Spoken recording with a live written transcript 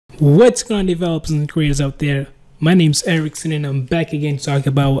What's going on, developers and creators out there? My name's Erickson and I'm back again to talk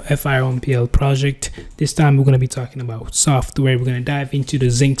about FIR MPL project. This time we're going to be talking about software. We're going to dive into the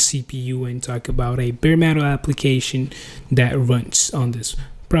Xilinx CPU and talk about a bare metal application that runs on this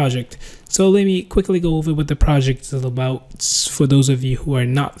project. So let me quickly go over what the project is all about for those of you who are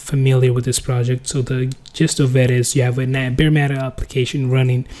not familiar with this project. So the gist of it is you have a bare metal application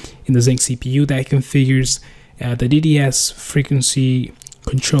running in the Xilinx CPU that configures the DDS frequency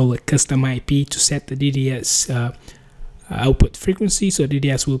control a custom IP to set the DDS output frequency. So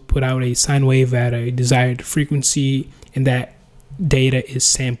DDS will put out a sine wave at a desired frequency, and that data is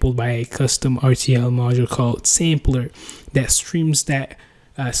sampled by a custom RTL module called sampler that streams that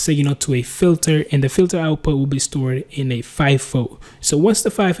signal to a filter, and the filter output will be stored in a FIFO. So once the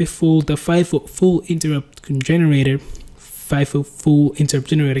FIFO full, the FIFO full interrupt generator, FIFO full interrupt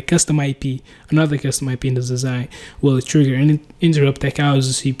generator custom IP, another custom IP in the design, will trigger an interrupt that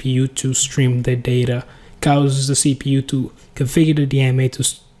causes the CPU to stream the data, causes the CPU to configure the DMA to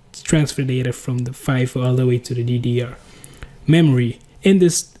transfer data from the FIFO all the way to the DDR memory. In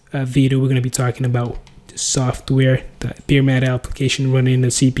this video, we're going to be talking about the software, the bare metal application running in the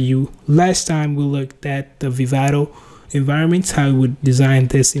CPU. Last time we looked at the Vivado environments, how we would design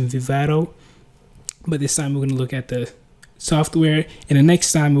this in Vivado, but this time we're going to look at the software, and the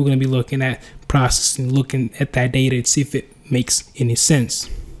next time we're going to be looking at processing, looking at that data to see if it makes any sense.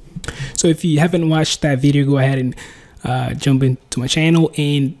 So if you haven't watched that video, go ahead and jump into my channel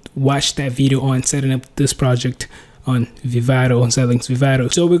and watch that video on setting up this project on Vivado, on Xilinx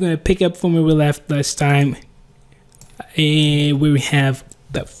Vivado. So we're going to pick up from where we left last time, and where we have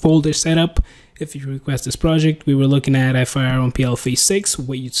that folder set up. If you request this project, we were looking at FIR MPL phase 6.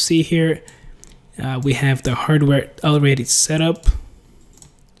 What you see here, we have the hardware already set up.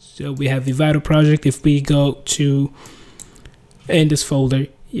 So we have Vivado project. If we go to in this folder,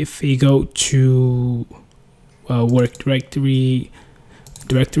 if we go to work directory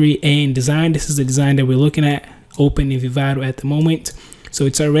and design, this is the design that we're looking at open in Vivado at the moment. So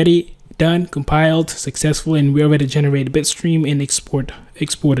it's already done, compiled successfully, and we already generated bitstream and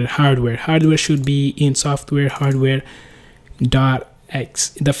exported hardware. Hardware should be in software hardware .x.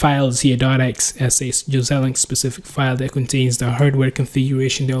 The file is here .x as a Xilinx specific file that contains the hardware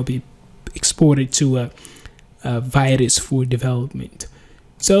configuration that will be exported to a Vitis for development.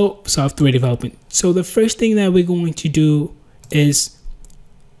 So software development. So the first thing that we're going to do is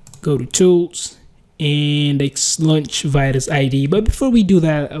go to tools and launch Vitis ID. But before we do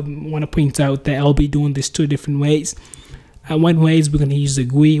that, I want to point out that I'll be doing this two different ways. One way is we're going to use the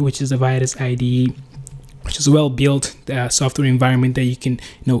GUI, which is the Vitis IDE, which is a well-built software environment that you can,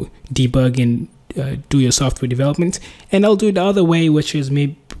 debug and do your software development. And I'll do it the other way, which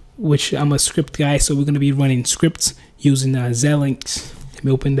I'm a script guy, so we're going to be running scripts using Xilinx. Let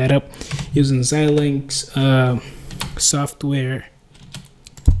me open that up. Using Xilinx software.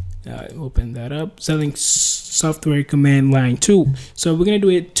 Open that up. Xilinx software command line 2. So we're going to do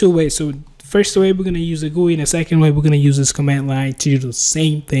it two ways. So first way, we're going to use a GUI, and the second way, we're going to use this command line to do the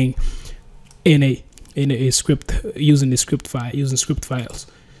same thing in a script, using the script files.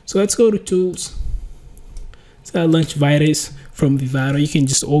 So let's go to tools. So I'll launch Vitis from Vivado. You can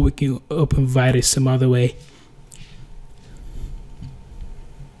just, or we can open Vitis some other way.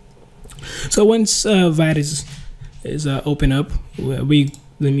 So once Vitis is open up, let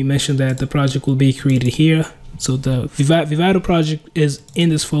me mention that the project will be created here. So the Vivado project is in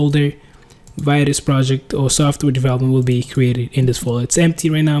this folder. Vitis project or software development will be created in this folder. It's empty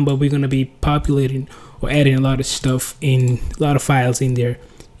right now, but we're going to be populating or adding a lot of stuff in, a lot of files in there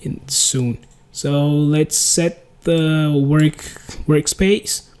soon. So let's set the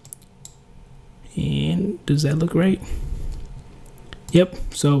workspace. And does that look right? Yep.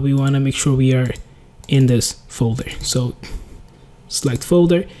 So we want to make sure we are in this folder. So select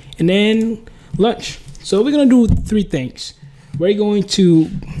folder and then launch. So we're going to do three things. We're going to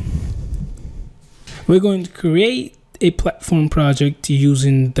create a platform project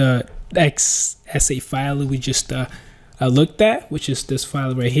using the XSA file we just looked at, which is this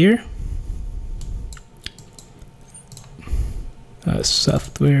file right here.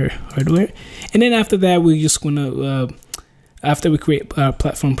 Software, hardware. And then after that, we're just going to, after we create our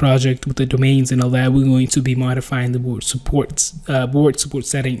platform project with the domains and all that, we're going to be modifying the board support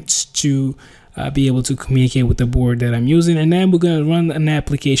settings to be able to communicate with the board that I'm using, and then we're going to run an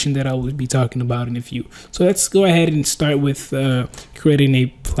application that I will be talking about in a few. So let's go ahead and start with creating a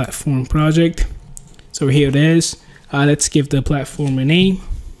platform project. So here it is. Let's give the platform a name.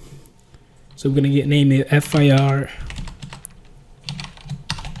 So we're going to name it FIR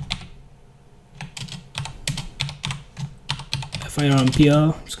FIR on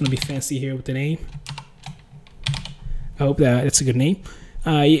PL. It's gonna be fancy here with the name. I hope that's a good name.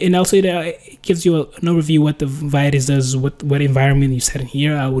 And also it gives you an overview what the Vitis does, what environment you set in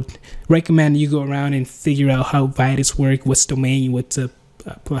here. I would recommend you go around and figure out how Vitis work, what's domain, what's a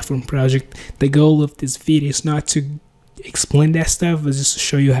platform project. The goal of this video is not to explain that stuff, but just to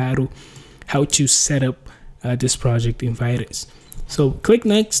show you how to set up this project in Vitis. So click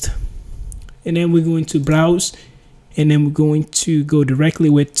next, and then we're going to browse, and then we're going to go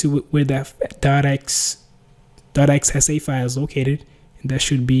directly to where that .xsa file is located, and that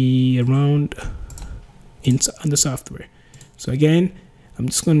should be around on the software. So again, I'm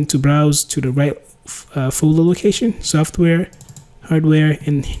just going to browse to the right folder location, software, hardware,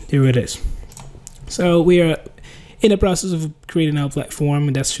 and there it is. So we are in the process of creating our platform,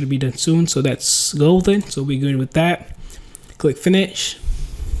 and that should be done soon. So that's golden, so we're good with that. Click finish.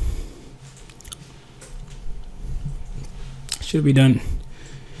 Should be done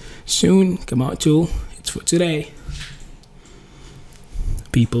soon. Come on, tool. It's for today.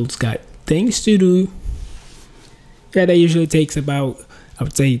 People's got things to do. Yeah, that usually takes about, I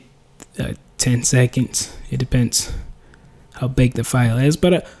would say, 10 seconds. It depends how big the file is,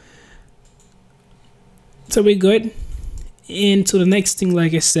 but so we're good. And so the next thing,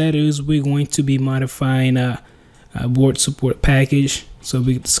 like I said, is we're going to be modifying a board support package. So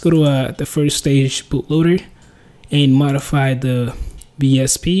let's go to the first stage bootloader and modify the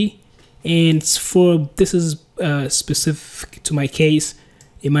BSP. And this is specific to my case.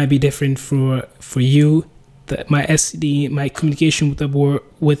 It might be different for you. My my communication with the board,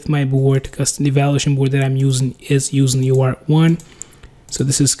 with my board, custom evaluation board that I'm using is using UART1. So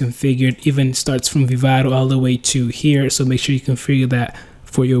this is configured, even starts from Vivado all the way to here. So make sure you configure that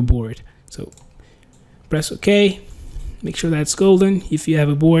for your board. So press OK. Make sure that's golden. If you have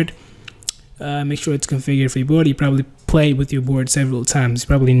a board, make sure it's configured for your board. You probably played with your board several times. You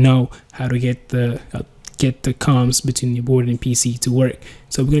probably know how to get the comms between your board and PC to work.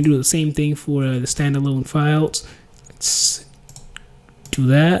 So we're gonna do the same thing for the standalone files. Let's do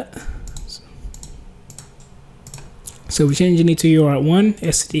that. So we're changing it to UART1,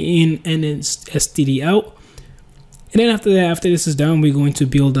 STD in, and then STD out. And then after that, after this is done, we're going to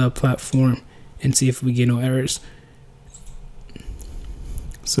build a platform and see if we get no errors.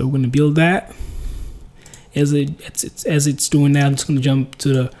 So we're gonna build that. As it's doing that, I'm just gonna jump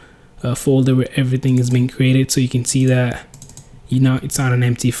to the folder where everything is being created, so you can see that it's not an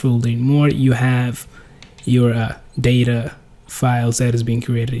empty folder anymore. You have your data files that is being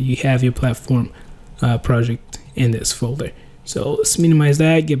created. You have your platform project in this folder. So let's minimize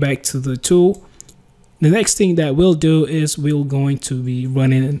that, get back to the tool. The next thing that we'll do is we're going to be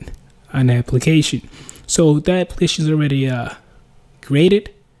running an application. So the application is already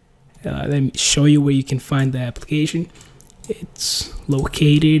created. Let me show you where you can find the application. It's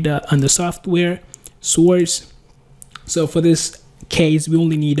located under software, source. So for this case, we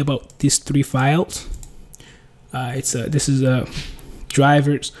only need about these 3 files. This is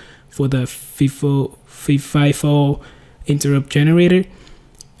drivers for the FIFO interrupt generator,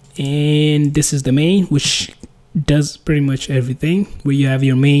 and this is the main, which does pretty much everything, where you have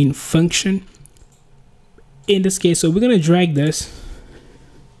your main function. In this case, so we're gonna drag this,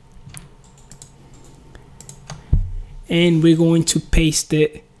 and we're going to paste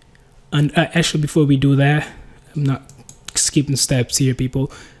it. And actually, before we do that, I'm not skipping steps here,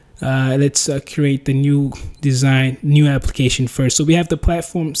 people. Let's create the new design, new application first. So we have the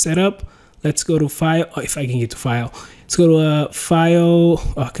platform set up. Let's go to file. Oh, if I can get to file, let's go to file.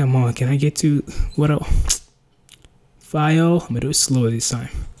 Oh, come on, can I get to what else? File. I'm gonna do it slower this time.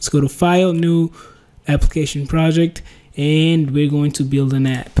 Let's go to file, new application project, and we're going to build an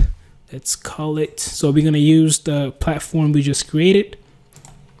app. Let's call it. So we're gonna use the platform we just created,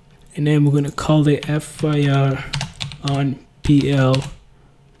 and then we're gonna call it FIR on PL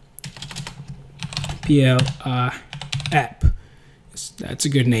app. That's a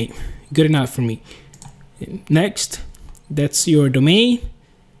good name. Good enough for me. Next, that's your domain.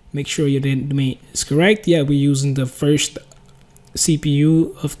 Make sure your domain is correct. Yeah, we're using the first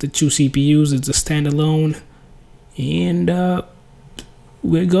CPU of the 2 CPUs. It's a standalone, and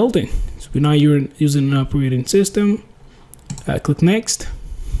we're golden. So we're not using an operating system. Click next.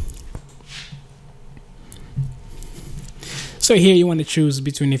 So here you want to choose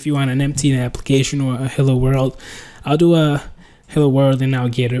between if you want an empty application or a hello world. I'll do a hello world and I'll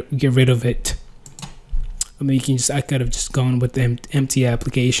get rid of it. I mean, I could have just gone with the empty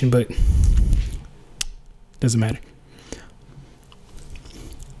application, but doesn't matter.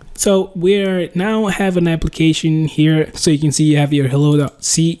 So we now have an application here. So you can see you have your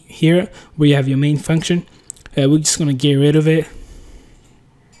hello.c here where you have your main function. We're just gonna get rid of it.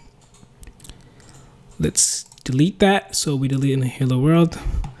 let's delete that. So we delete in the hello world.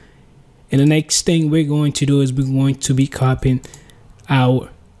 And the next thing we're going to do is we're going to be copying our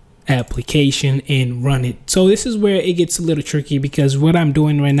application and run it. So this is where it gets a little tricky, because what I'm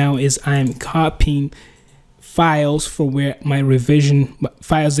doing right now is I'm copying files for where my revision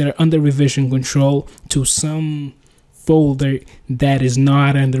files that are under revision control to some folder that is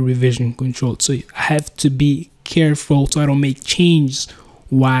not under revision control. So I have to be careful so I don't make changes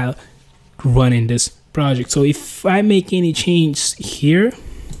while running this project. So if I make any change here,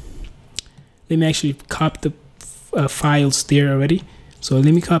 let me actually copy the files there already. So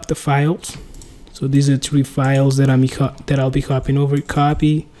let me copy the files. So these are 3 files that I'll be copying over.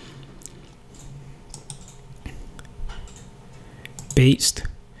 Copy, paste.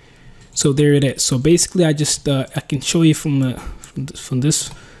 So there it is. So basically, I just I can show you from this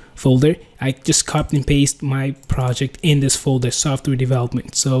folder. I just copy and paste my project in this folder, software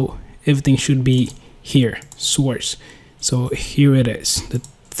development. So everything should be here, source. So here it is, the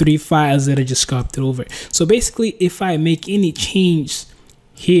 3 files that I just copied over. So basically, if I make any change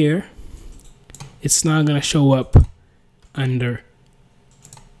here, it's not gonna show up under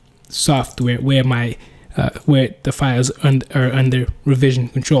software where my where the files are under revision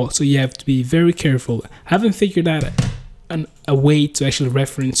control. So you have to be very careful. I haven't figured out a way to actually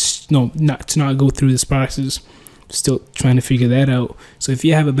reference, not go through this process. Still trying to figure that out. So if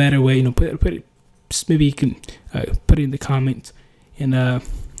you have a better way, put it, maybe you can put it in the comments, and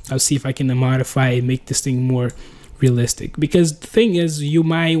I'll see if I can modify and make this thing more realistic. Because the thing is, you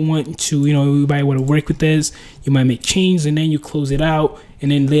might want to, you might want to work with this. You might make changes and then you close it out, and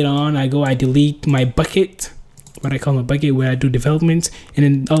then later on I delete my bucket, what I call my bucket, where I do development, and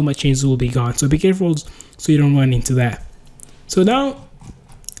then all my changes will be gone. So be careful so you don't run into that. So now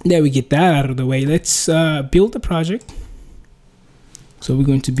that we get that out of the way, let's build the project. So we're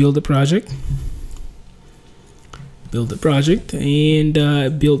going to build the project. Build the project and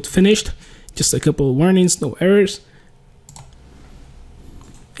build finished. Just a couple of warnings, no errors.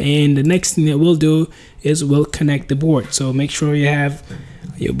 And the next thing that we'll do is we'll connect the board. So make sure you have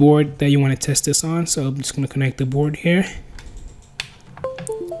your board that you want to test this on. So I'm just going to connect the board here.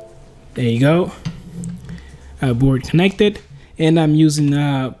 There you go. Board connected. And I'm using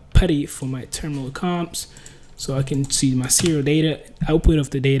PuTTY for my terminal comps, so I can see my serial data, output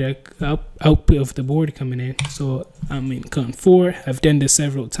of the board coming in. So I'm in Con 4. I've done this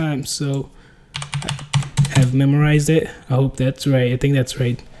several times, so I have memorized it. I hope that's right. I think that's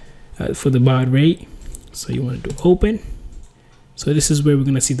right for the baud rate. So you want to do open. So this is where we're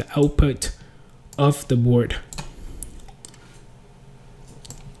going to see the output of the board.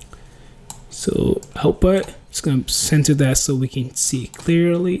 So output, it's going to center that so we can see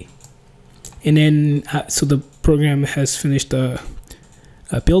clearly. And then, so the program has finished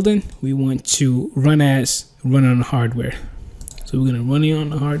building. We want to run on the hardware. So we're going to run it on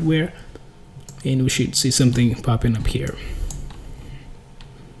the hardware, and we should see something popping up here.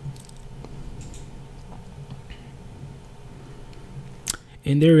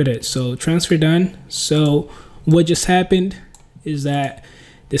 And there it is. So transfer done. So what just happened is that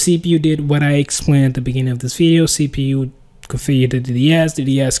the CPU did what I explained at the beginning of this video. CPU configured the DDS,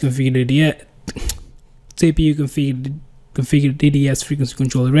 DDS configured the DDS, CPU configured DDS frequency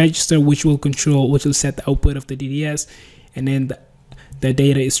controller register, which will set the output of the DDS, and then the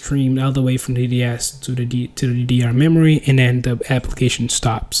data is streamed all the way from the DDS to the DDR memory, and then the application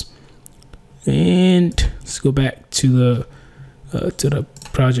stops. And let's go back to the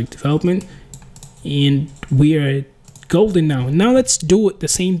project development, and we are golden now. Now let's do it the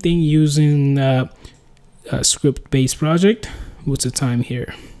same thing using a script-based project. What's the time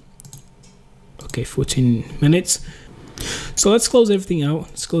here? Okay, 14 minutes. So let's close everything out.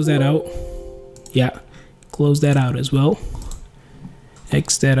 Let's close that out. Yeah, close that out as well.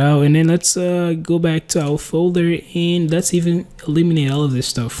 X that out, and then let's go back to our folder, and let's even eliminate all of this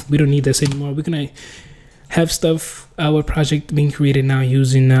stuff. We don't need this anymore. We're gonna have our project being created now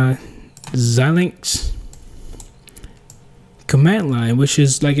using Xilinx command line, which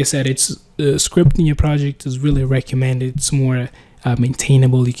is, like I said, it's scripting your project is really recommended. It's more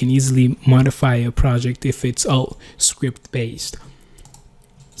maintainable. You can easily modify a project if it's all script based.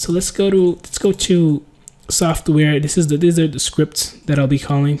 So let's go to software. These are the scripts that I'll be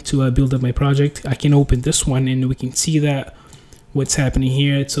calling to build up my project. I can open this one and we can see that what's happening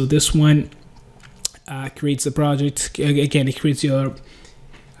here. So this one creates a project. Again, it creates your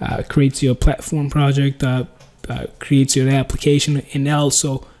platform project, creates your application, and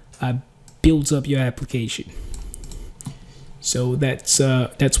also builds up your application. So that's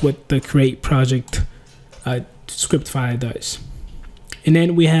what the create project script file does. And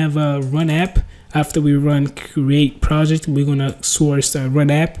then we have run app. After we run create project, we're gonna source the run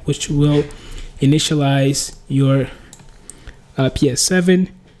app, which will initialize your PS7,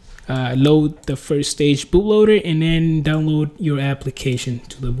 load the first stage bootloader, and then download your application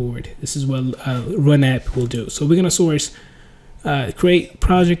to the board. This is what run app will do. So we're gonna source create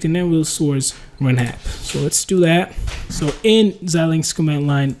project, and then we'll source run app. So let's do that. So in Xilinx command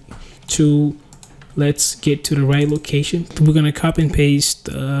line 2, let's get to the right location. We're gonna copy and paste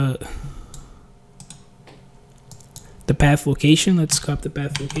the path location. Let's copy the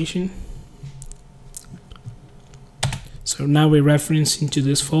path location. So now we're referencing to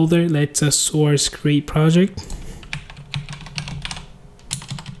this folder. Let's source create project.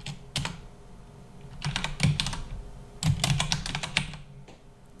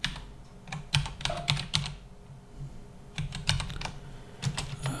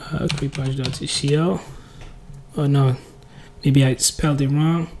 Create project.tcl. Oh no, maybe I spelled it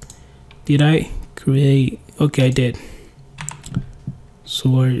wrong. Did I? Create. Okay, I did.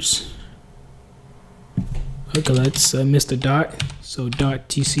 Source. Okay, let's miss the dot. So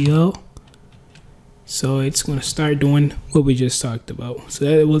 .tcl. So it's gonna start doing what we just talked about. So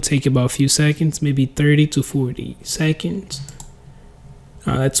that will take about a few seconds, maybe 30 to 40 seconds.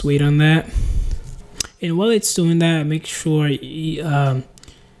 Let's wait on that. And while it's doing that, make sure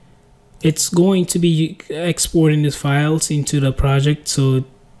it's going to be exporting these files into the project. So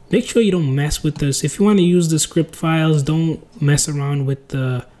make sure you don't mess with this. If you want to use the script files, don't mess around with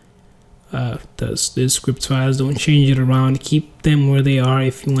the script files. Don't change it around. Keep them where they are.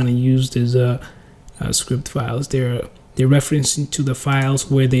 If you want to use these script files, they're referencing to the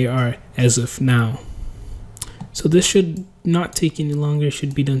files where they are as of now. So this should not take any longer. It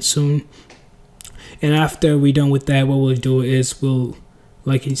should be done soon. And after we're done with that, what we'll do is we'll,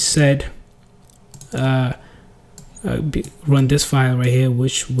 like I said, run this file right here,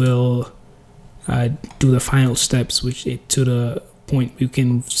 which will do the final steps, which to the point you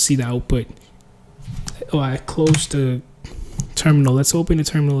can see the output. Oh, I closed the terminal. Let's open the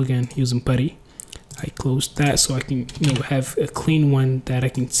terminal again using putty. I closed that so I can have a clean one that I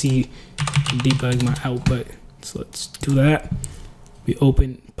can see and debug my output. So let's do that. We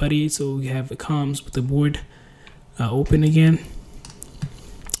open putty, so we have the comms with the board open again.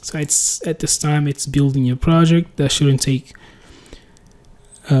 So it's at this time it's building your project. That shouldn't take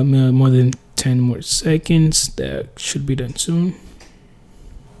more than 10 more seconds. That should be done soon.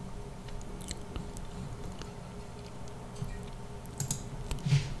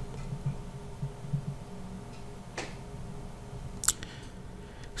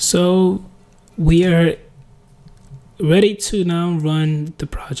 So we are ready to now run the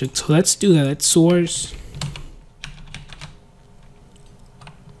project. So let's do that. Let's source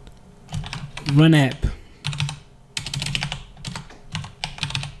run app.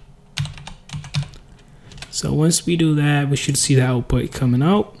 So once we do that, we should see the output coming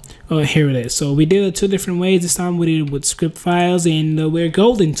out. Oh, here it is. So we did it 2 different ways. This time we did it with script files, and we're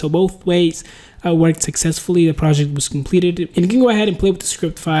golden. So both ways worked successfully. The project was completed, and you can go ahead and play with the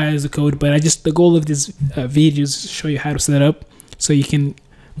script files, the code. But the goal of this video is to show you how to set it up, so you can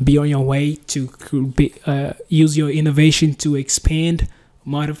be on your way to use your innovation to expand,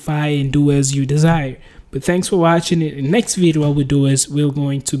 modify, and do as you desire. But thanks for watching. In the next video, what we'll do is we're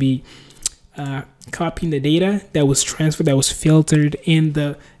going to be copying the data that was transferred, that was filtered in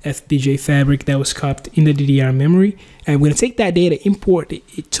the FPGA fabric, that was copied in the DDR memory, and we're going to take that data, import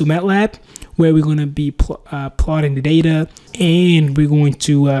it to MATLAB, where we're going to be plotting the data, and we're going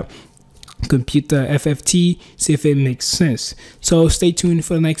to compute the FFT, see if it makes sense. So stay tuned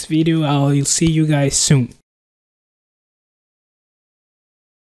for the next video. I'll see you guys soon.